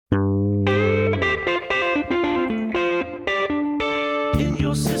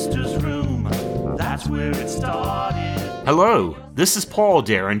that's where it started. Hello, this is Paul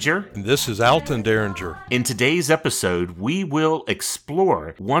Derringer. And this is Alton Derringer. In today's episode, we will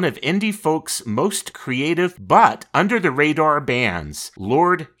explore one of indie folk's most creative but under-the-radar bands,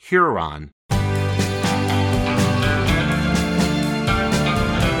 Lord Huron.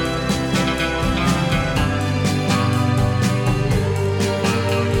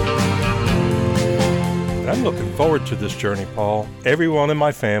 I'm looking forward to this journey, Paul. Everyone in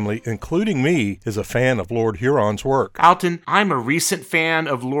my family, including me, is a fan of Lord Huron's work. Alton, I'm a recent fan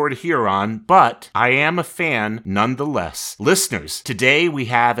of Lord Huron, but I am a fan nonetheless. Listeners, today we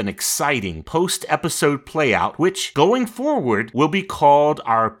have an exciting post-episode playout, which, going forward, will be called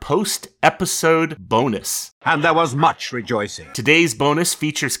our post-episode bonus. And there was much rejoicing. Today's bonus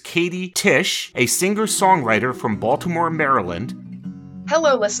features Katie Tish, a singer-songwriter from Baltimore, Maryland.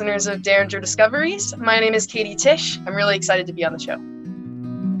 Hello, listeners of Derringer Discoveries. My name is Katie Tish. I'm really excited to be on the show.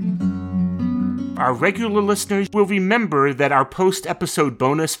 Our regular listeners will remember that our post-episode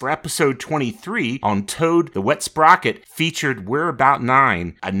bonus for episode 23 on Toad the Wet Sprocket featured We're About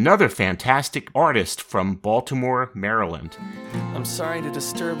 9, another fantastic artist from Baltimore, Maryland. I'm sorry to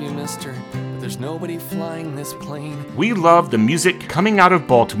disturb you, mister, but there's nobody flying this plane. We love the music coming out of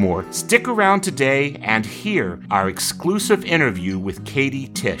Baltimore. Stick around today and hear our exclusive interview with Katie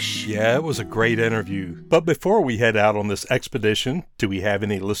Tish. Yeah, it was a great interview. But before we head out on this expedition, do we have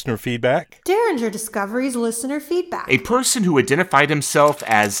any listener feedback? Derringer Discoveries listener feedback. A person who identified himself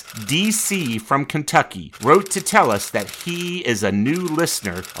as DC from Kentucky wrote to tell us that he is a new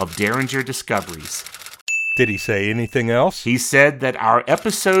listener of Derringer Discoveries. Did he say anything else? He said that our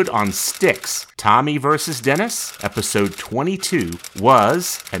episode on Styx, Tommy versus Dennis, episode 22,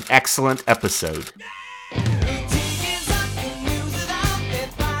 was an excellent episode.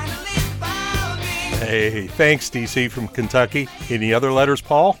 Hey, thanks, DC from Kentucky. Any other letters,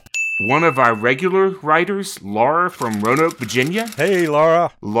 Paul? One of our regular writers, Laura from Roanoke, Virginia. Hey,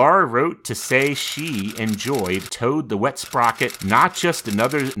 Laura. Laura wrote to say she enjoyed Toad the Wet Sprocket, not just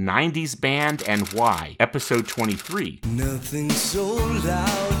another 90s band, and why. Episode 23. Nothing so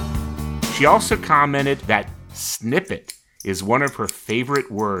loud. She also commented that snippet is one of her favorite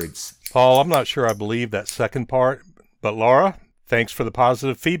words. Paul, I'm not sure I believe that second part, but Laura, thanks for the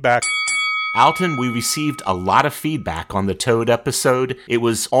positive feedback. Alton, we received a lot of feedback on the Toad episode. It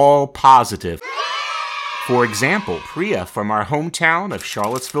was all positive. For example, Priya from our hometown of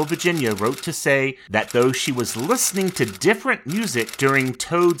Charlottesville, Virginia, wrote to say that though she was listening to different music during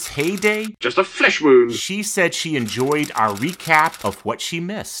Toad's heyday, Just a flesh wound. she said she enjoyed our recap of what she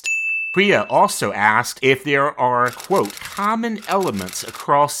missed. Priya also asked if there are, quote, common elements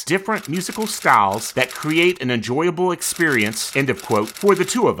across different musical styles that create an enjoyable experience, end of quote, for the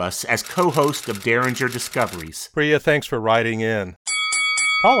two of us as co-hosts of Derringer Discoveries. Priya, thanks for writing in.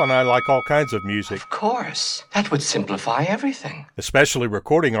 Paul and I like all kinds of music, Of course. That would simplify everything. especially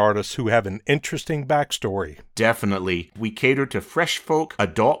recording artists who have an interesting backstory. Definitely. We cater to fresh folk,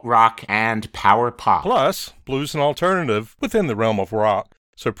 adult rock, and power pop. Plus, blues and alternative within the realm of rock.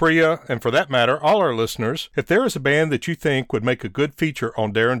 So Priya, and for that matter, all our listeners, if there is a band that you think would make a good feature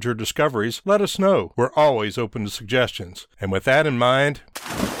on Derringer Discoveries, let us know. We're always open to suggestions. And with that in mind,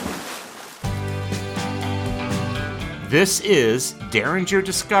 This is Derringer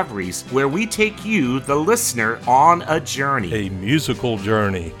Discoveries, where we take you, the listener, on a journey. a musical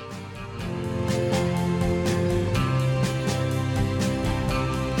journey.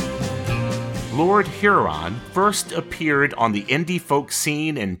 Lord Huron first appeared on the indie folk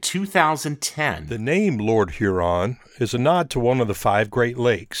scene in 2010. The name Lord Huron is a nod to one of the 5 Great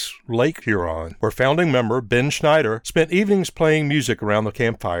Lakes, Lake Huron, where founding member Ben Schneider spent evenings playing music around the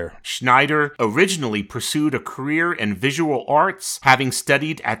campfire. Schneider originally pursued a career in visual arts, having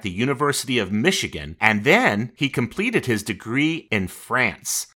studied at the University of Michigan, and then he completed his degree in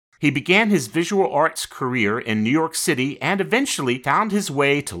France. He began his visual arts career in New York City and eventually found his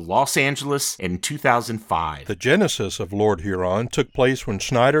way to Los Angeles in 2005. The genesis of Lord Huron took place when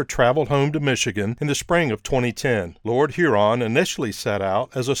Schneider traveled home to Michigan in the spring of 2010. Lord Huron initially set out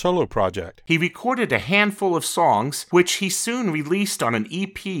as a solo project. He recorded a handful of songs, which he soon released on an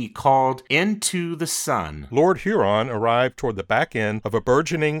EP called Into the Sun. Lord Huron arrived toward the back end of a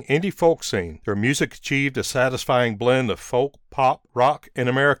burgeoning indie folk scene. Their music achieved a satisfying blend of folk, pop, rock, and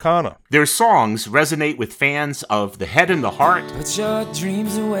Americana. Their songs resonate with fans of The Head and the Heart, Put your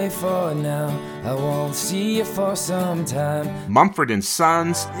dreams away for now. I won't see you for some time. Mumford &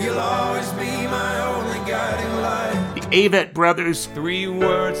 Sons, You'll always be my only guiding light. the Avett Brothers, 3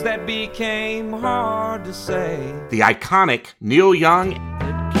 words that became hard to say. the iconic Neil Young,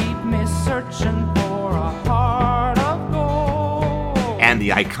 Keep me searching for a heart of gold. and the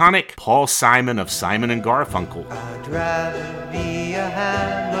iconic Paul Simon of Simon and Garfunkel. I'd rather be a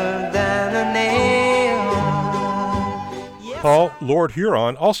hammer than a nail. Paul, Lord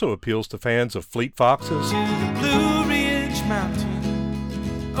Huron also appeals to fans of Fleet Foxes, To the Blue Ridge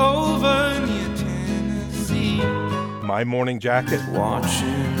Mountain, over near Tennessee. My Morning Jacket,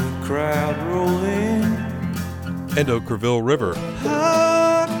 Watching the crowd roll in. and Okkerville River.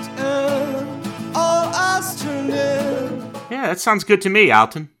 Hooked up, all eyes turned in. Yeah, that sounds good to me,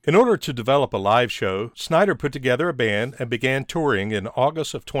 Alton. In order to develop a live show, Snyder put together a band and began touring in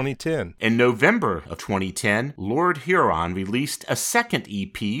August of 2010. In November of 2010, Lord Huron released a second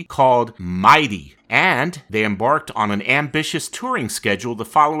EP called Mighty, and they embarked on an ambitious touring schedule the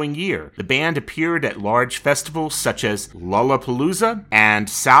following year. The band appeared at large festivals such as Lollapalooza and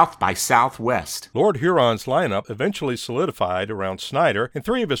South by Southwest. Lord Huron's lineup eventually solidified around Snyder and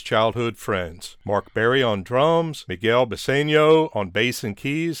three of his childhood friends: Mark Berry on drums, Miguel Biseño on bass and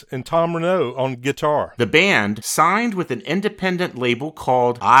keys, and Tom Renaud on guitar. The band signed with an independent label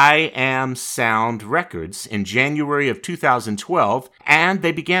called I Am Sound Records in January of 2012, and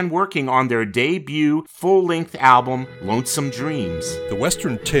they began working on their debut full-length album, Lonesome Dreams. The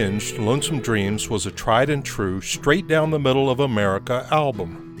Western-tinged Lonesome Dreams was a tried-and-true, straight-down-the-middle-of-America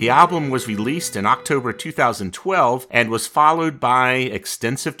album. The album was released in October 2012 and was followed by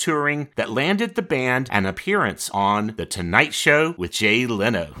extensive touring that landed the band an appearance on The Tonight Show with Jay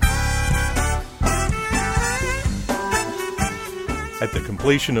Leno. At the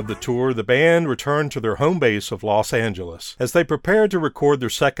completion of the tour, the band returned to their home base of Los Angeles. As they prepared to record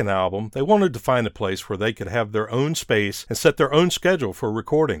their second album, they wanted to find a place where they could have their own space and set their own schedule for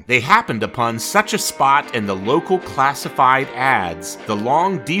recording. They happened upon such a spot in the local classified ads, the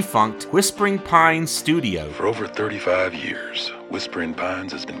long-defunct Whispering Pines studio. For over 35 years, Whispering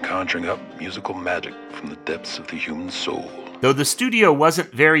Pines has been conjuring up musical magic from the depths of the human soul. Though the studio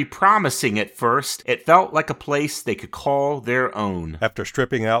wasn't very promising at first, it felt like a place they could call their own. After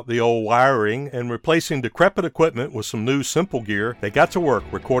stripping out the old wiring and replacing decrepit equipment with some new simple gear, they got to work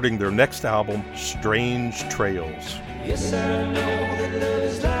recording their next album, Strange Trails. Yes, I know that love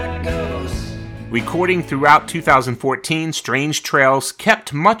is like ghosts. Recording throughout 2014, Strange Trails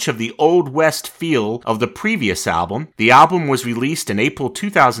kept much of the Old West feel of the previous album. The album was released in April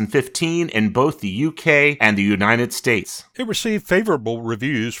 2015 in both the UK and the United States. It received favorable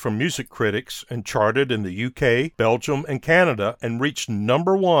reviews from music critics and charted in the UK, Belgium, and Canada, and reached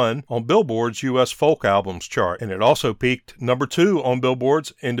number 1 on Billboard's US Folk Albums chart. And it also peaked number 2 on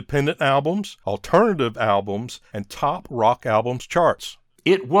Billboard's Independent Albums, Alternative Albums, and Top Rock Albums charts.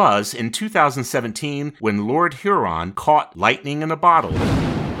 It was in 2017 when Lord Huron caught lightning in a bottle.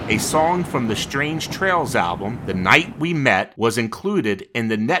 A song from the Strange Trails album, The Night We Met, was included in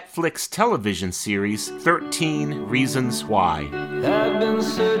the Netflix television series 13 Reasons Why. I've been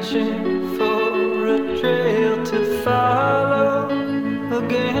searching for a trail to follow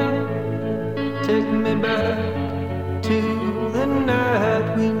again. Take me back to the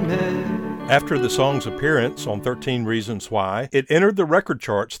night we met. After the song's appearance on 13 Reasons Why, it entered the record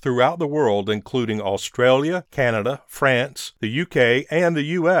charts throughout the world, including Australia, Canada, France, the UK, and the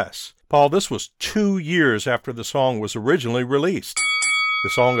US. Paul, this was 2 years after the song was originally released. The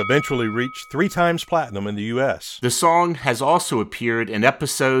song eventually reached 3 times platinum in the U.S. The song has also appeared in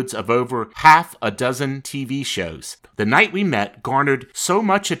episodes of over half a dozen TV shows. The Night We Met garnered so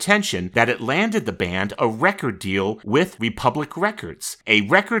much attention that it landed the band a record deal with Republic Records, a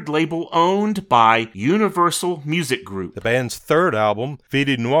record label owned by Universal Music Group. The band's third album, Vie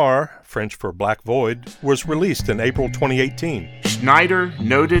de Noir, French for Black Void, was released in April 2018. Snyder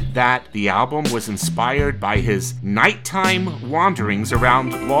noted that the album was inspired by his nighttime wanderings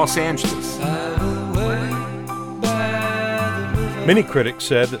around Los Angeles. Many critics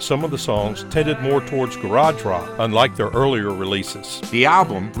said that some of the songs tended more towards garage rock, unlike their earlier releases. The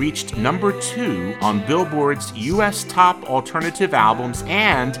album reached number 2 on Billboard's U.S. Top Alternative Albums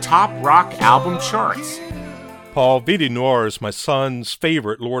and Top Rock Album charts. Paul, Vie de Noir is my son's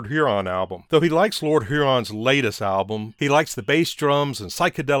favorite Lord Huron album. Though he likes Lord Huron's latest album, he likes the bass drums and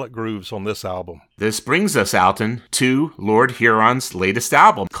psychedelic grooves on this album. This brings us, Alton, to Lord Huron's latest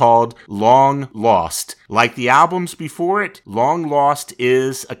album, called Long Lost. Like the albums before it, Long Lost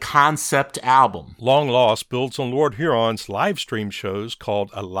is a concept album. Long Lost builds on Lord Huron's live stream shows called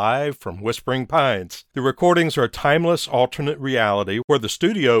Alive from Whispering Pines. The recordings are a timeless alternate reality where the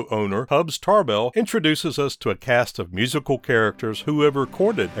studio owner, Hubs Tarbell, introduces us to a cast of musical characters who have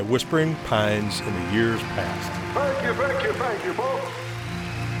recorded at Whispering Pines in the years past. Thank you, folks.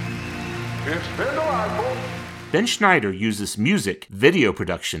 It's been delightful. Ben Schneider uses music, video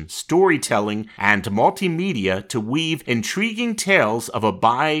production, storytelling, and multimedia to weave intriguing tales of a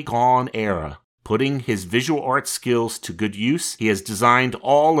bygone era. Putting his visual art skills to good use, he has designed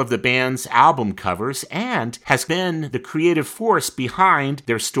all of the band's album covers and has been the creative force behind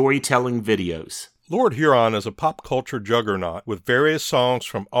their storytelling videos. Lord Huron is a pop culture juggernaut with various songs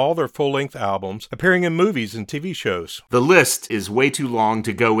from all their full-length albums appearing in movies and TV shows. The list is way too long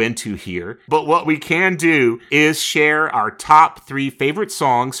to go into here, but what we can do is share our top 3 favorite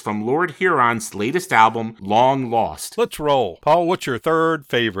songs from Lord Huron's latest album, Long Lost. Let's roll. Paul, what's your third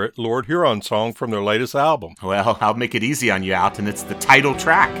favorite Lord Huron song from their latest album? Well, I'll make it easy on you, Alton. It's the title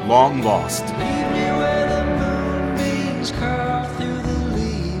track, Long Lost. Leave me where the moonbeams carve through the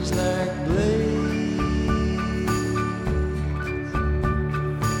leaves like blades.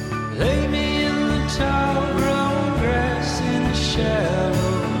 Lay me in the tall grown grass in a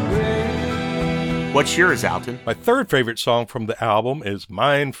shallow grave. What's yours, Alton? My third favorite song from the album is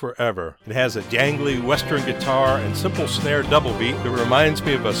Mine Forever. It has a jangly western guitar and simple snare double beat that reminds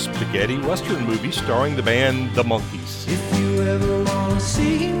me of a spaghetti western movie starring the band The Monkees. If you ever want to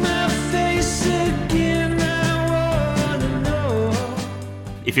see my face again, I want to know.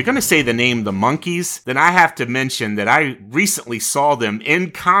 If you're going to say the name The Monkees, then I have to mention that I recently saw them in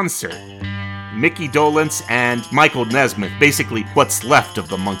concert. Mickey Dolenz and Michael Nesmith, basically what's left of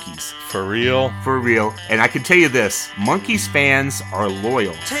the Monkees. For real? For real. And I can tell you this, Monkees fans are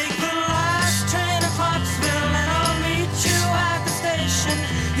loyal. Take the last train to Pottsville and I'll meet you at the station.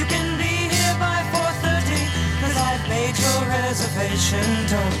 You can be here by 4:30, 'cause I've made your reservation.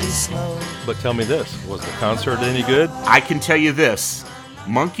 Don't be slow. But tell me this, was the concert any good? I can tell you this,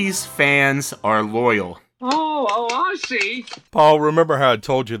 Monkees fans are loyal. Oh, I see. Paul, remember how I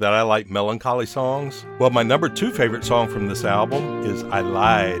told you that I like melancholy songs? Well, my number 2 favorite song from this album is I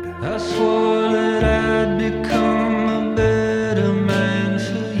Lied. I swore that I'd become a better man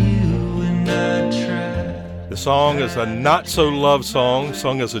for you, and I tried. The song is a not-so-love song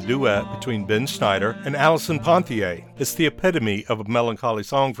sung as a duet between Ben Schneider and Alison Pontier. It's the epitome of a melancholy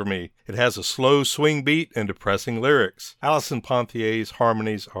song for me. It has a slow swing beat and depressing lyrics. Alison Pontier's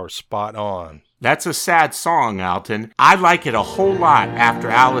harmonies are spot on. That's a sad song, Alton. I like it a whole lot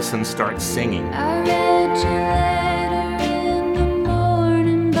after Allison starts singing. I read your letter in the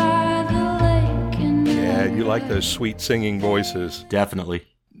morning by the lake and Yeah, you like those sweet singing voices. Definitely.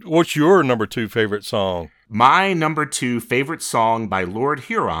 What's your number 2 favorite song? My number 2 favorite song by Lord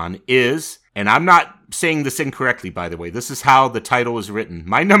Huron is, and I'm not saying this incorrectly, by the way, this is how the title is written.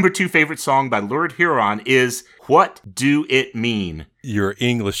 My number 2 favorite song by Lord Huron is What Do It Mean? Your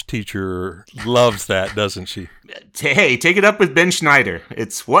English teacher loves that, doesn't she? Hey, take it up with Ben Schneider.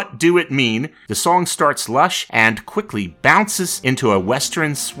 It's What Do It Mean? The song starts lush and quickly bounces into a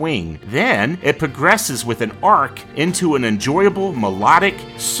western swing. Then it progresses with an arc into an enjoyable melodic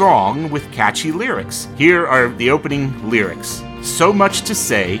song with catchy lyrics. Here are the opening lyrics. So much to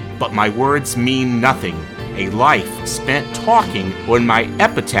say, but my words mean nothing. A life spent talking when my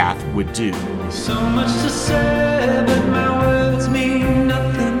epitaph would do. So much to say, but my words mean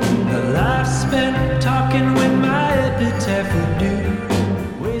nothing. A life spent talking when my epitaph would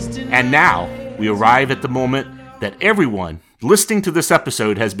do. Wasting. And now we arrive at the moment that everyone listening to this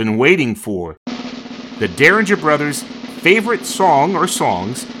episode has been waiting for. The Derringer Brothers' favorite song or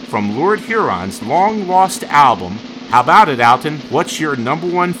songs from Lord Huron's Long Lost album. How about it, Alton? What's your number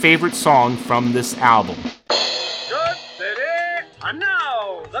 1 favorite song from this album? Good city. And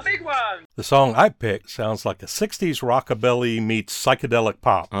now, the big one. The song I picked sounds like a 60s rockabilly meets psychedelic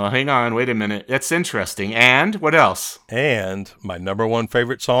pop. Oh, hang on, wait a minute. That's interesting. And what else? And my number 1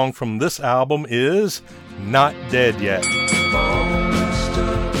 favorite song from this album is Not Dead Yet. All messed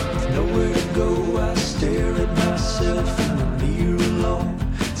up, nowhere to go. I stare at myself in the mirror alone.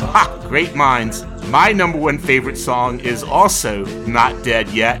 Ha! Great minds. My number 1 favorite song is also Not Dead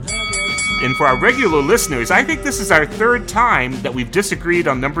Yet. And for our regular listeners, I think this is our 3rd time that we've disagreed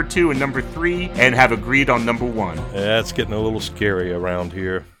on number 2 and number 3 and have agreed on number 1. That's getting a little scary around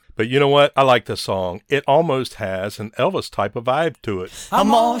here. But you know what? I like the song. It almost has an Elvis type of vibe to it.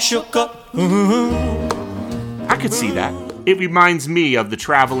 I'm all shook up. I could see that. It reminds me of the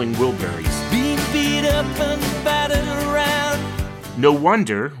Traveling Wilburys. Being beat up and battered around. No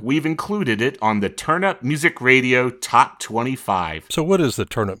wonder we've included it on the Turn Up Music Radio Top 25. So what is the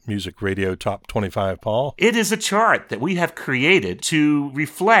Turn Up Music Radio Top 25, Paul? It is a chart that we have created to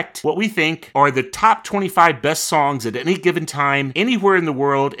reflect what we think are the top 25 best songs at any given time, anywhere in the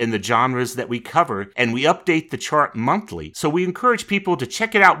world, in the genres that we cover, and we update the chart monthly. So we encourage people to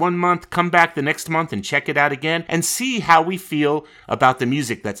check it out one month, come back the next month and check it out again, and see how we feel about the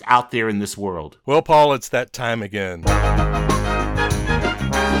music that's out there in this world. Well, Paul, it's that time again.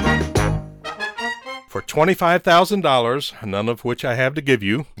 For $25,000, none of which I have to give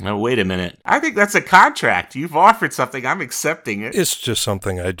you. Now, wait a minute. I think that's a contract. You've offered something. I'm accepting it. It's just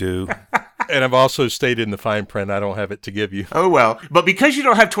something I do. And I've also stated in the fine print I don't have it to give you. Oh, well. But because you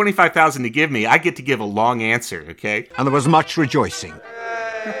don't have $25,000 to give me, I get to give a long answer, okay? And there was much rejoicing.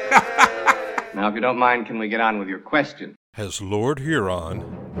 Now, if you don't mind, can we get on with your question? Has Lord Huron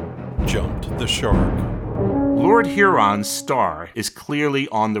jumped the shark? Lord Huron's star is clearly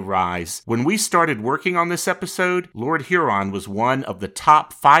on the rise. When we started working on this episode, Lord Huron was one of the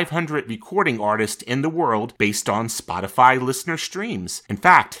top 500 recording artists in the world based on Spotify listener streams. In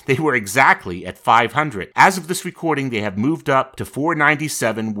fact, they were exactly at 500. As of this recording, they have moved up to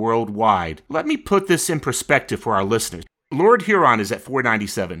 497 worldwide. Let me put this in perspective for our listeners. Lord Huron is at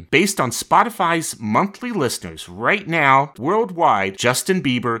 497. Based on Spotify's monthly listeners, right now, worldwide, Justin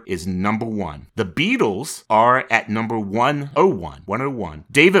Bieber is number 1. The Beatles are at number 101.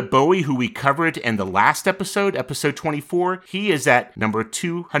 David Bowie, who we covered in the last episode, episode 24, he is at number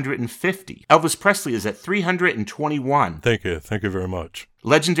 250. Elvis Presley is at 321. Thank you very much.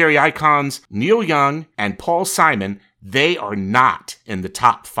 Legendary icons Neil Young and Paul Simon, they are not in the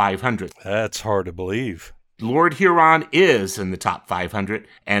top 500. That's hard to believe. Lord Huron is in the top 500,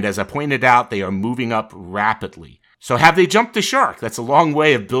 and as I pointed out, they are moving up rapidly. So have they jumped the shark? That's a long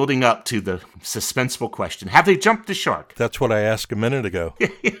way of building up to the suspenseful question. Have they jumped the shark? That's what I asked a minute ago.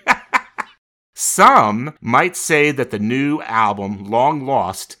 Some might say that the new album, Long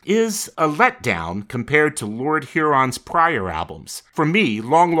Lost, is a letdown compared to Lord Huron's prior albums. For me,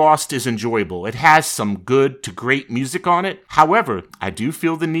 Long Lost is enjoyable. It has some good to great music on it. However, I do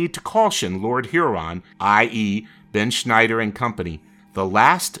feel the need to caution Lord Huron, i.e. Ben Schneider and company. The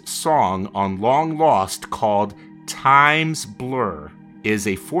last song on Long Lost, called Time's Blur, is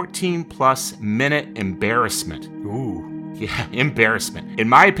a 14-plus minute embarrassment. Ooh. Yeah, embarrassment. In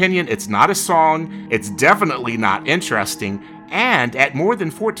my opinion, it's not a song, it's definitely not interesting, and at more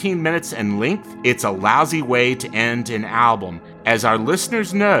than 14 minutes in length, it's a lousy way to end an album. As our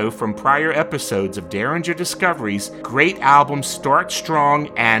listeners know from prior episodes of Derringer Discoveries, great albums start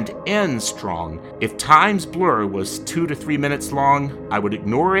strong and end strong. If Time's Blur was 2 to 3 minutes long, I would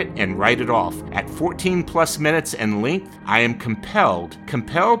ignore it and write it off. At 14 plus minutes in length, I am compelled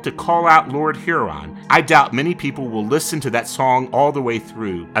to call out Lord Huron. I doubt many people will listen to that song all the way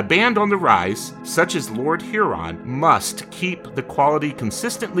through. A band on the rise, such as Lord Huron, must keep the quality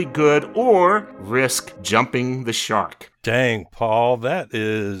consistently good or risk jumping the shark. Dang, Paul, that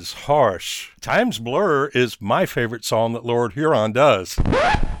is harsh. Time's Blur is my favorite song that Lord Huron does.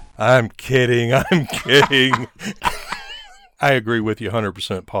 I'm kidding. I agree with you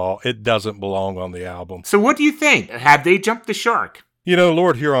 100%, Paul. It doesn't belong on the album. So what do you think? Have they jumped the shark? You know,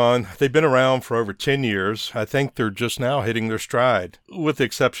 Lord Huron, they've been around for over 10 years. I think they're just now hitting their stride, with the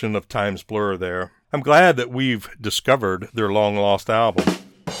exception of Time's Blur there. I'm glad that we've discovered their long-lost album.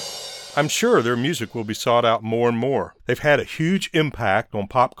 I'm sure their music will be sought out more and more. They've had a huge impact on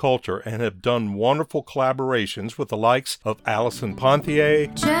pop culture and have done wonderful collaborations with the likes of Alison Pontier.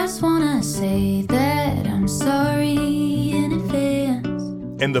 Just wanna say that I'm sorry in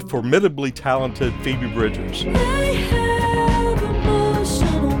advance. And the formidably talented Phoebe Bridgers. I have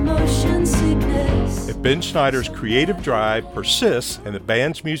motion sickness. If Ben Schneider's creative drive persists and the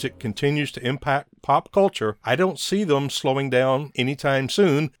band's music continues to impact pop culture, I don't see them slowing down anytime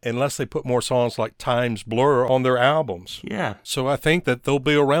soon unless they put more songs like Time's Blur on their albums. Yeah. So I think that they'll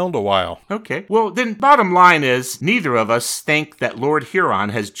be around a while. Okay. Well, then bottom line is neither of us think that Lord Huron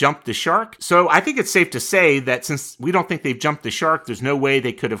has jumped the shark. So I think it's safe to say that since we don't think they've jumped the shark, there's no way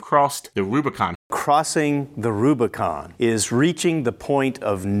they could have crossed the Rubicon. Crossing the Rubicon is reaching the point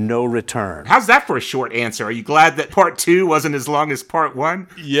of no return. How's that for a short answer? Are you glad that part 2 wasn't as long as part 1?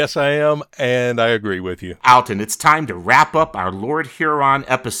 Yes, I am, and I agree with you. Alton, it's time to wrap up our Lord Huron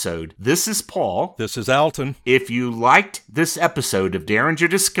episode. This is Paul. This is Alton. If you liked this episode of Derringer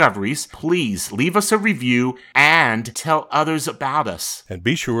Discoveries, please leave us a review and tell others about us. And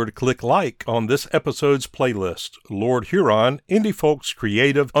be sure to click like on this episode's playlist, Lord Huron, Indie Folk's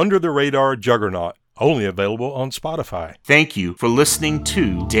Creative Under the Radar Juggernaut. Only available on Spotify. Thank you for listening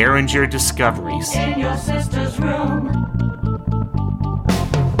to Derringer Discoveries. In your sister's room.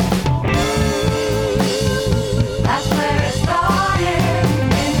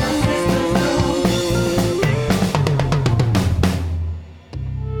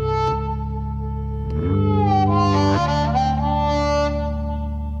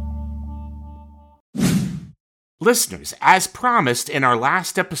 Listeners, as promised in our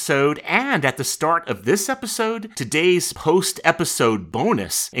last episode and at the start of this episode, today's post-episode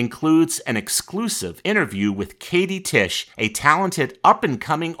bonus includes an exclusive interview with Katie Tish, a talented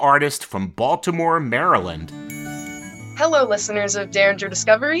up-and-coming artist from Baltimore, Maryland. Hello, listeners of Derringer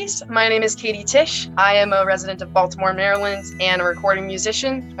Discoveries. My name is Katie Tish. I am a resident of Baltimore, Maryland, and a recording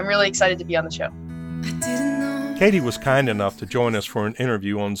musician. I'm really excited to be on the show. Katie was kind enough to join us for an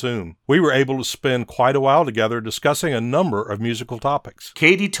interview on Zoom. We were able to spend quite a while together discussing a number of musical topics.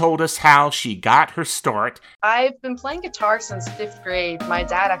 Katie told us how she got her start. I've been playing guitar since 5th grade. My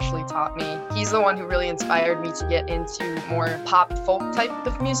dad actually taught me. He's the one who really inspired me to get into more pop folk type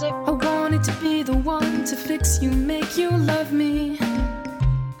of music. I wanted to be the one to fix you, make you love me.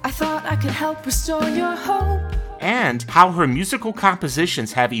 I thought I could help restore your hope. And how her musical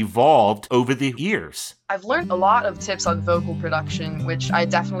compositions have evolved over the years. I've learned a lot of tips on vocal production, which I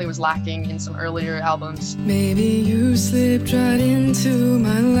definitely was lacking in some earlier albums. Maybe you slipped right into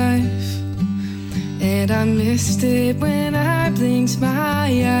my life, and I missed it when I blinked my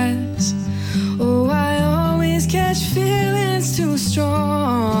eyes. Oh, I always catch feelings too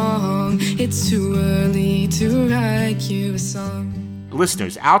strong. It's too early to write you a song.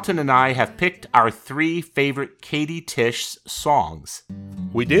 Listeners, Alton and I have picked our 3 favorite Katie Tish songs.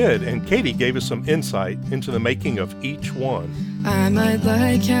 We did, and Katie gave us some insight into the making of each one. I might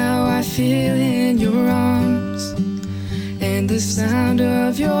like how I feel in your arms, and the sound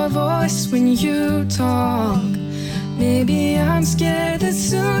of your voice when you talk. Maybe I'm scared that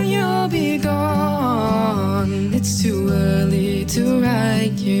soon you'll be gone. It's too early to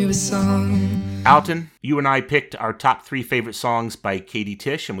write you a song. Alton, you and I picked our top 3 favorite songs by Katie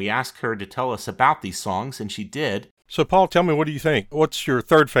Tish, and we asked her to tell us about these songs, and she did. So, Paul, tell me, what do you think? What's your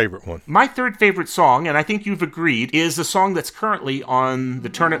third favorite one? My third favorite song, and I think you've agreed, is a song that's currently on the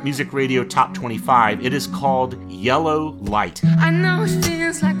Turn Up Music Radio Top 25. It is called Yellow Light. I know it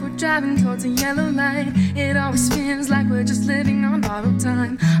feels like we're driving towards a yellow light. It always feels like we're just living on borrowed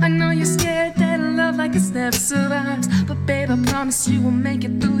time. I know you're scared that a love like this never survives, but babe, I promise you we'll make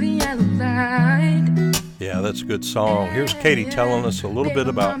it through the yellow light. Yeah, that's a good song. Here's Katie telling us a little bit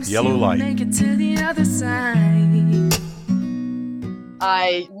about Yellow Light. Make it to the other side.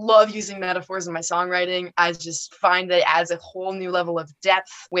 I love using metaphors in my songwriting. I just find that it adds a whole new level of depth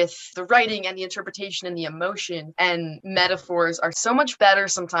with the writing and the interpretation and the emotion. And metaphors are so much better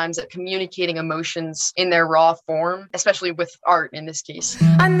sometimes at communicating emotions in their raw form, especially with art in this case.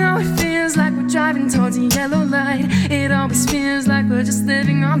 I know it feels like we're driving towards a yellow light. It always feels like we're just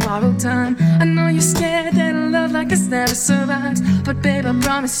living on borrowed time. I know you're scared that a love like this never survives, but babe, I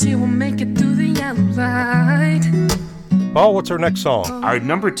promise you we'll make it through the yellow light. Paul, what's our next song? Our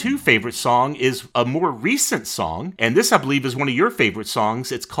number 2 favorite song is a more recent song, and this, I believe, is one of your favorite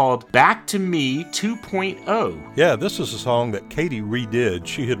songs. It's called Back to Me 2.0. Yeah, this is a song that Katie redid.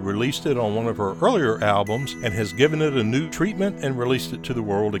 She had released it on one of her earlier albums and has given it a new treatment and released it to the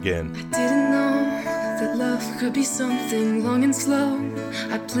world again. I didn't know that love could be something long and slow.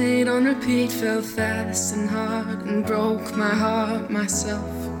 I played on repeat, fell fast and hard, and broke my heart myself.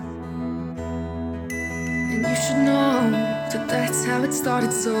 And you should know that that's how it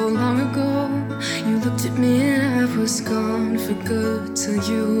started so long ago. You looked at me and I was gone for good till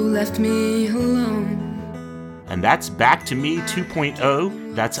you left me alone. And that's Back to Me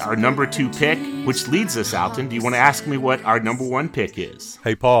 2.0. That's our number 2 pick, which leads us, Alton. Do you want to ask me what our number 1 pick is?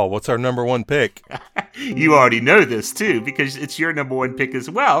 Hey, Paul, what's our number 1 pick? You already know this, too, because it's your number 1 pick as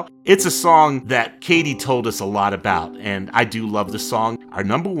well. It's a song that Katie told us a lot about, and I do love the song. Our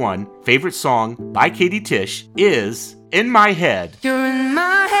number 1 favorite song by Katie Tish is In My Head. You're in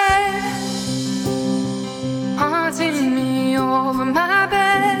my head, haunting me over my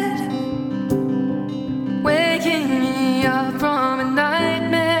bed, waking me up from a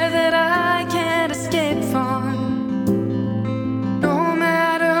nightmare that I can't escape from. No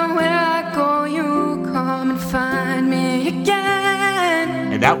matter where I go, you come and find me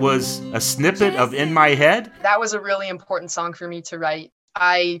again. And that was a snippet of In My Head. That was a really important song for me to write.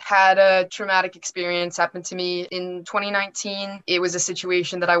 I had a traumatic experience happen to me in 2019. It was a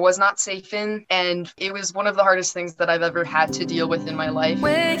situation that I was not safe in, and it was one of the hardest things that I've ever had to deal with in my life.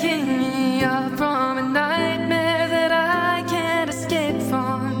 Waking me up from a nightmare that I can't escape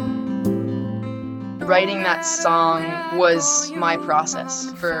from. Writing that song was my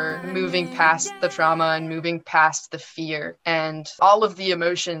process for moving past the trauma and moving past the fear and all of the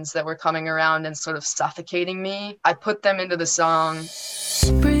emotions that were coming around and sort of suffocating me. I put them into the song.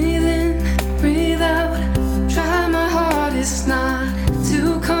 Breathe in, breathe out, try my hardest not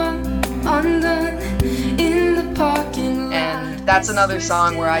to come undone in the parking lot. And that's another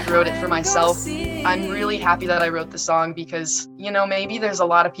song where I wrote it for myself. I'm really happy that I wrote the song because, maybe there's a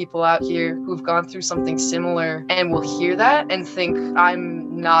lot of people out here who've gone through something similar and will hear that and think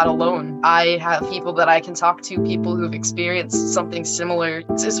I'm not alone. I have people that I can talk to, people who've experienced something similar.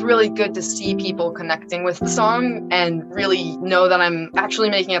 It's just really good to see people connecting with the song and really know that I'm actually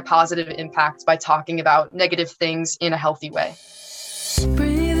making a positive impact by talking about negative things in a healthy way.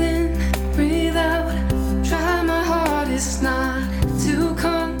 Breathe in, breathe out, try my hardest not to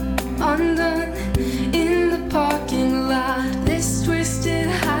come undone in the parking lot. This twisted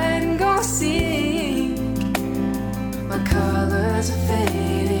hide and go seek. My colors are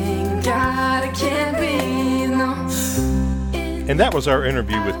fading, God, I can't breathe, no. And that was our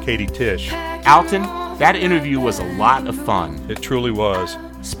interview with Katie Tish. Alton, that interview was a lot of fun. It truly was.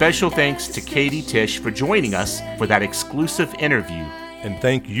 Special thanks to Katie Tish for joining us for that exclusive interview. And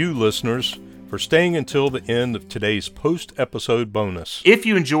thank you, listeners, for staying until the end of today's post-episode bonus. If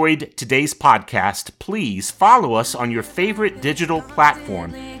you enjoyed today's podcast, please follow us on your favorite digital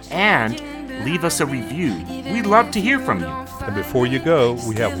platform and leave us a review. We'd love to hear from you. And before you go,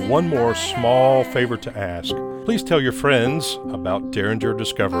 we have one more small favor to ask. Please tell your friends about Derringer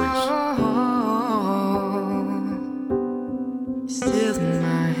Discoveries. Still in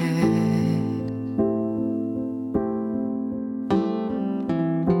my head.